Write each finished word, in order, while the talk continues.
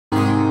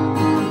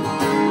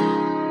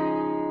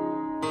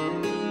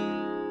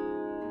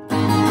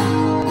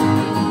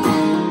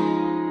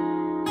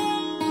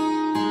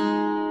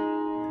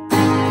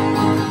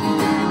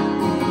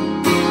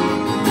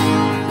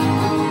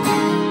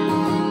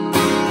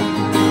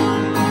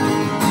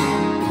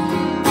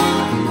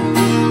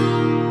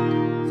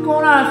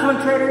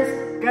on,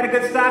 traders? Got a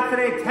good stock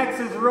today,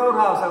 Texas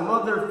Roadhouse. I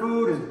love their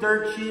food, it's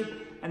dirt cheap,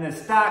 and the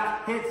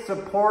stock hit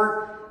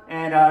support,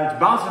 and it's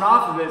bouncing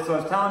off of it, so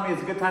it's telling me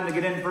it's a good time to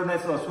get in for a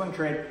nice little swing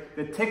trade.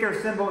 The ticker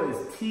symbol is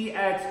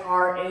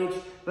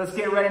TXRH. Let's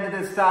get right into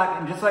this stock,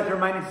 and just like to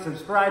remind you to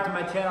subscribe to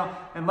my channel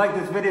and like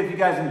this video if you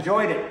guys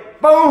enjoyed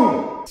it.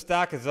 Boom!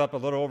 Stock is up a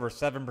little over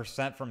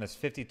 7% from its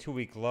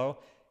 52-week low,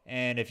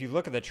 and if you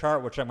look at the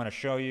chart, which I'm going to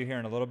show you here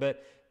in a little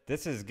bit,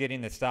 this is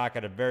getting the stock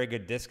at a very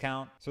good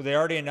discount. So they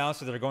already announced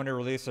that they're going to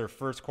release their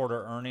first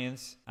quarter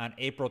earnings on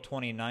April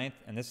 29th,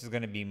 and this is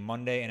going to be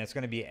Monday, and it's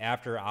going to be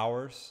after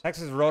hours.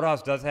 Texas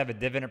Roadhouse does have a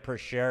dividend per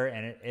share,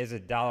 and it is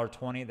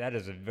 $1.20. That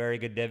is a very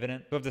good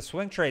dividend. So if the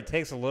swing trade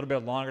takes a little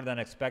bit longer than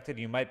expected,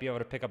 you might be able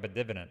to pick up a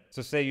dividend.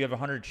 So say you have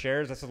 100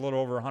 shares, that's a little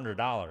over $100.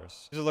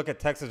 Just look at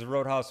Texas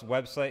Roadhouse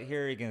website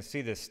here. You can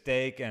see the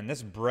steak and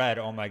this bread.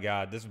 Oh my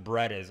God, this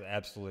bread is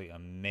absolutely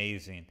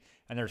amazing.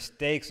 And their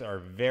steaks are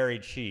very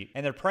cheap.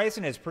 And their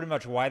pricing is pretty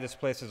much why this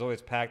place is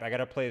always packed. I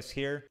got a place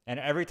here, and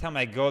every time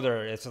I go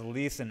there, it's at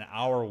least an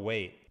hour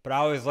wait. But I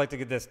always like to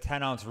get this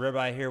 10-ounce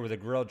ribeye here with a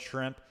grilled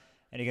shrimp.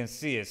 And you can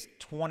see it's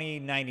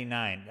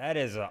 $20.99. That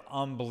is an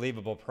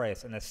unbelievable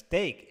price. And the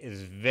steak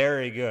is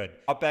very good.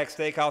 Outback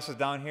Steakhouse is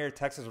down here.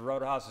 Texas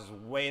Roadhouse is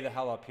way the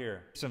hell up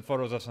here. Some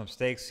photos of some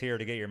steaks here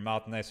to get your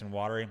mouth nice and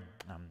watery.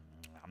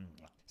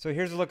 So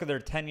here's a look at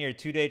their 10-year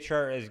 2-day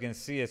chart. As you can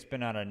see, it's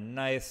been on a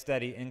nice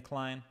steady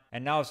incline.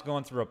 And now it's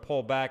going through a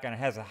pullback, and it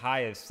has a high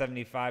of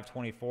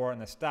 75.24, and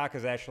the stock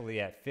is actually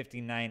at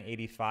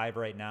 59.85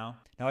 right now.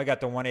 Now I got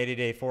the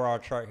 180-day 4-hour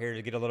chart here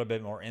to get a little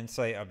bit more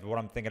insight of what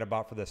I'm thinking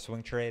about for the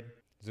swing trade.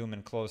 Zoom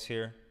in close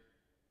here.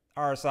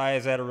 RSI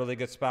is at a really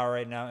good spot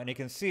right now, and you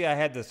can see I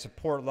had the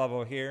support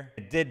level here.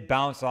 It did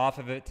bounce off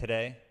of it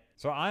today.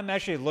 So I'm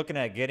actually looking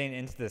at getting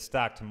into the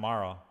stock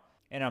tomorrow.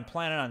 And I'm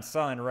planning on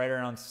selling right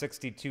around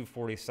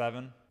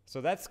 62.47. So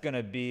that's going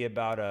to be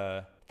about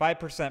a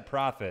 5%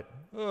 profit.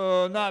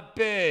 Oh, not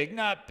big,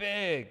 not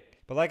big.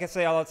 But like I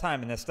say all the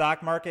time, in the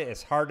stock market,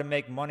 it's hard to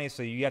make money,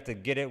 so you have to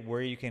get it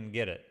where you can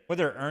get it. With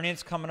their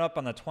earnings coming up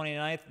on the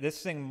 29th,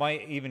 this thing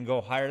might even go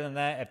higher than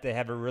that if they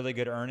have a really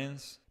good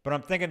earnings. But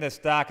I'm thinking this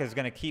stock is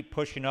going to keep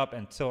pushing up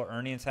until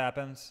earnings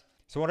happens.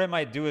 So what I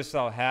might do is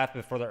sell half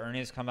before the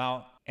earnings come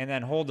out, and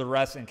then hold the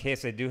rest in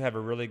case they do have a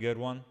really good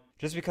one.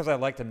 Just because I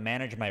like to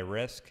manage my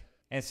risk.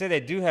 And say they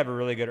do have a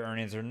really good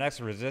earnings, their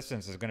next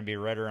resistance is going to be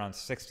right around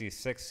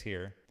 66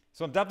 here.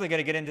 So I'm definitely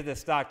going to get into this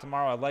stock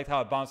tomorrow. I liked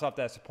how it bounced off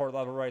that support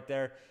level right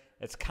there.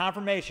 It's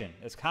confirmation.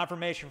 It's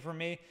confirmation for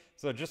me.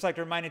 So just like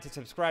to remind you to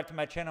subscribe to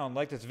my channel and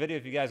like this video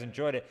if you guys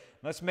enjoyed it.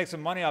 Let's make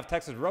some money off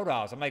Texas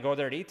Roadhouse. I might go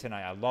there to eat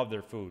tonight. I love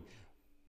their food.